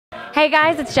Hey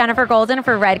guys, it's Jennifer Golden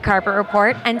for Red Carpet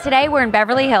Report, and today we're in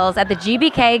Beverly Hills at the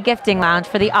GBK Gifting Lounge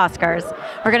for the Oscars.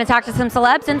 We're going to talk to some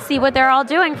celebs and see what they're all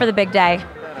doing for the big day.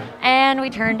 And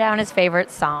we turned down his favorite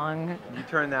song. You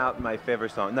turned out my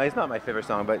favorite song. No, it's not my favorite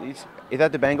song, but is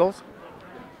that the Bangles?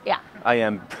 Yeah. I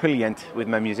am brilliant with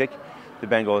my music. The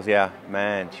Bangles, yeah.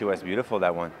 Man, she was beautiful,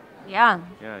 that one. Yeah.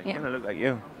 Yeah, you kind of look like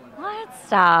you. What?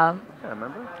 Stop. Yeah,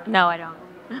 remember? No, I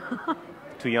don't.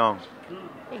 Too young.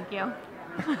 Thank you.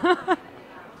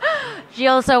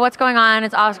 Gilles, so what's going on?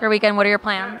 It's Oscar weekend. What are your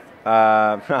plans? It's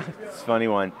a funny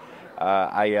one.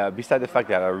 Besides the fact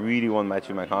that I really want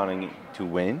Matthew McConaughey to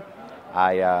win,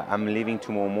 I'm leaving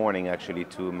tomorrow morning actually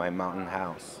to my mountain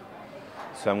house.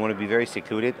 So I'm going to be very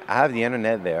secluded. I have the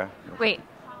internet there. Wait.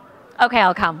 Okay,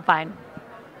 I'll come. Fine.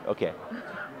 Okay.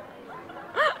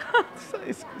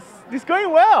 It's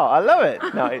going well. I love it.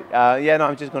 No,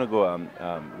 I'm just going to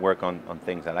go work on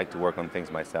things. I like to work on things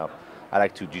myself. I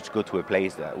like to just go to a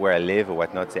place where I live or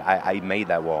whatnot. Say, I made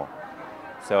that wall.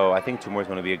 So I think tomorrow's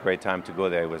going to be a great time to go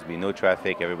there. There will be no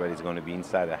traffic. Everybody's going to be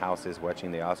inside the houses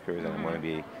watching the Oscars, and I'm going to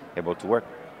be able to work.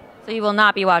 So you will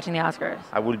not be watching the Oscars?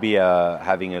 I will be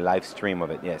having a live stream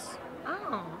of it, yes.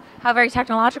 Oh, how very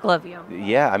technological of you.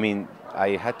 Yeah, I mean,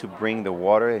 I had to bring the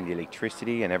water and the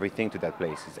electricity and everything to that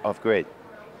place. It's off-grid,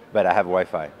 but I have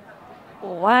Wi-Fi.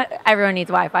 What? Everyone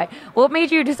needs Wi-Fi. What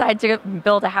made you decide to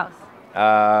build a house?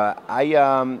 I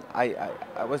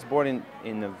was born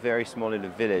in a very small little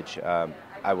village.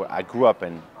 I grew up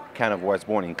and kind of was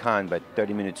born in Cannes, but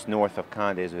 30 minutes north of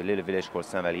Cannes there's a little village called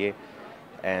Saint-Vallier,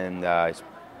 and it's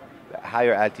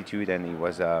higher altitude, and it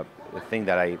was a thing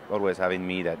that I always have in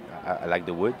me, that I like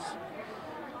the woods,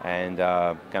 and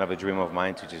kind of a dream of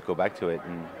mine to just go back to it,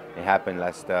 and it happened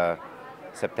last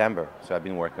September, so I've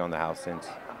been working on the house since.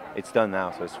 It's done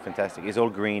now, so it's fantastic. It's all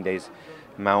green. There's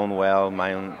my own well,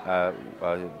 my own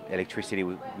electricity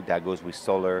that goes with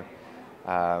solar.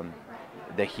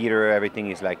 The heater,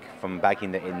 everything is like from back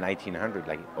in 1900,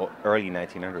 like early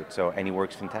 1900. So, and it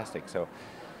works fantastic. So,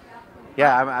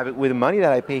 yeah, with the money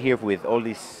that I pay here with all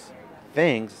these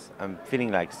things, I'm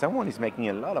feeling like someone is making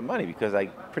a lot of money because I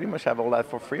pretty much have all that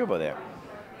for free over there.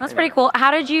 That's pretty cool.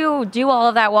 How did you do all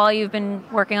of that while you've been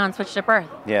working on Switch to Birth?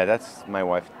 Yeah, that's, my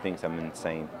wife thinks I'm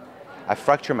insane. I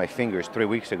fractured my fingers 3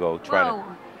 weeks ago.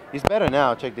 It's better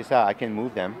now. Check this out. I can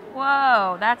move them.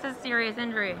 Whoa, that's a serious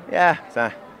injury. Yeah,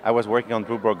 so I was working on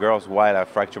Blue Broke Girls while I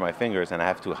fractured my fingers, and I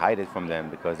have to hide it from them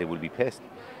because they will be pissed.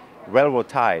 Railroad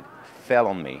tide fell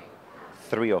on me,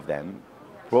 3 of them,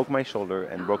 broke my shoulder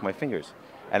and broke my fingers.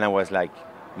 And I was like,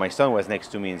 my son was next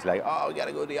to me and he's like, oh, we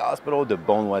gotta go to the hospital. The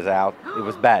bone was out. It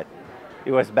was bad.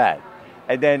 It was bad.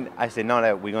 And then I said,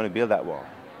 no, we're gonna build that wall.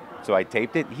 So I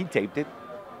taped it. He taped it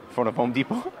in front of Home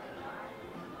Depot.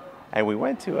 And we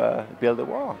went to build a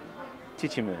wall.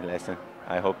 Teach him a lesson.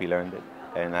 I hope he learned it.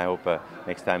 And I hope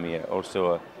next time he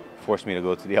also forced me to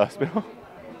go to the hospital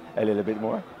a little bit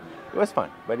more. It was fun,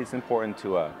 but it's important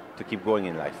to keep going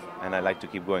in life. And I like to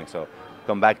keep going, so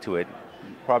come back to it.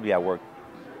 Probably I worked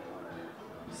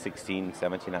 16,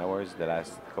 17 hours the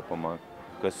last couple of months.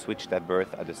 Because Switch That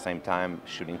Birth at the same time,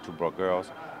 shooting 2 Broke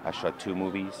Girls. I shot 2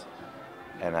 movies,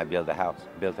 and I built a house.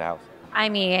 I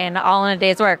mean, all in a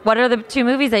day's work. What are the 2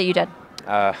 movies that you did?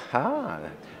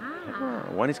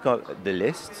 One is called The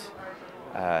List.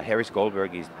 Harris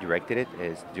Goldberg is directed it.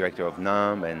 He's director of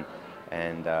Numb and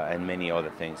many other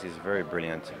things. He's a very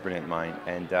brilliant mind.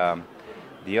 And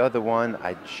the other one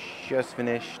I just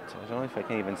finished. I don't know if I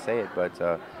can even say it, but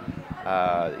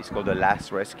it's called The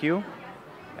Last Rescue,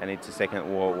 and it's a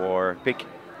Second World War pick,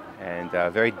 and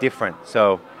very different.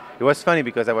 So it was funny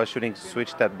because I was shooting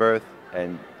Switch That Birth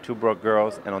and 2 Broke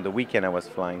Girls, and on the weekend I was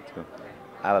flying to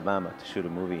Alabama to shoot a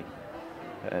movie,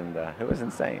 and it was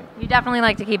insane. You definitely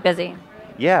like to keep busy.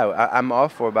 Yeah, I'm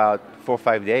off for about 4 or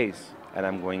 5 days, and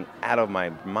I'm going out of my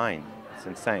mind. It's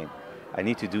insane. I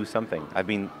need to do something. I've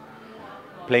been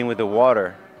playing with the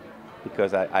water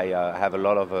because I have a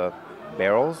lot of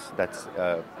barrels that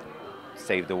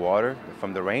save the water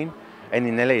from the rain, and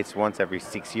in LA it's once every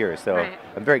 6 years, so right.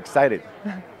 I'm very excited.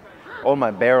 All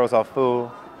my barrels are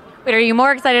full. Wait, are you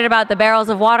more excited about the barrels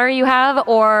of water you have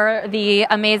or the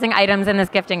amazing items in this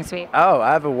gifting suite? Oh,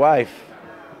 I have a wife.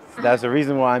 That's the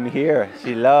reason why I'm here.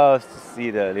 She loves to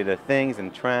see the little things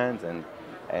and trends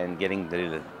and getting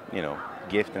the little,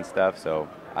 gift and stuff. So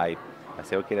I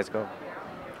say, okay, let's go. Awesome.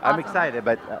 I'm excited,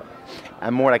 but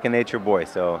I'm more like a nature boy.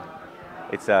 So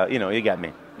it's, you got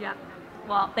me. Yeah.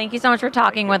 Well, thank you so much for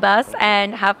talking with us,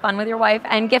 and have fun with your wife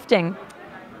and gifting.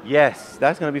 Yes,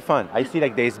 that's going to be fun. I see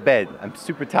like there's bed. I'm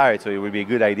super tired, so it would be a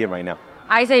good idea right now.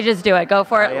 I say just do it. Go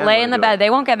for it. Lay in the bed.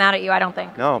 They won't get mad at you, I don't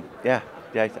think. No, yeah.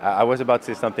 I was about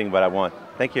to say something, but I won't.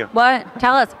 Thank you. What?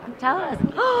 Tell us. Tell us.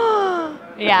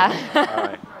 Yeah. All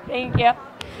right. Thank you.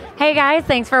 Hey guys,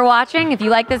 thanks for watching. If you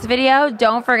like this video,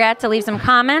 don't forget to leave some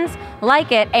comments,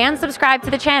 like it, and subscribe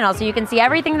to the channel so you can see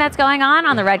everything that's going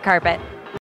on the red carpet.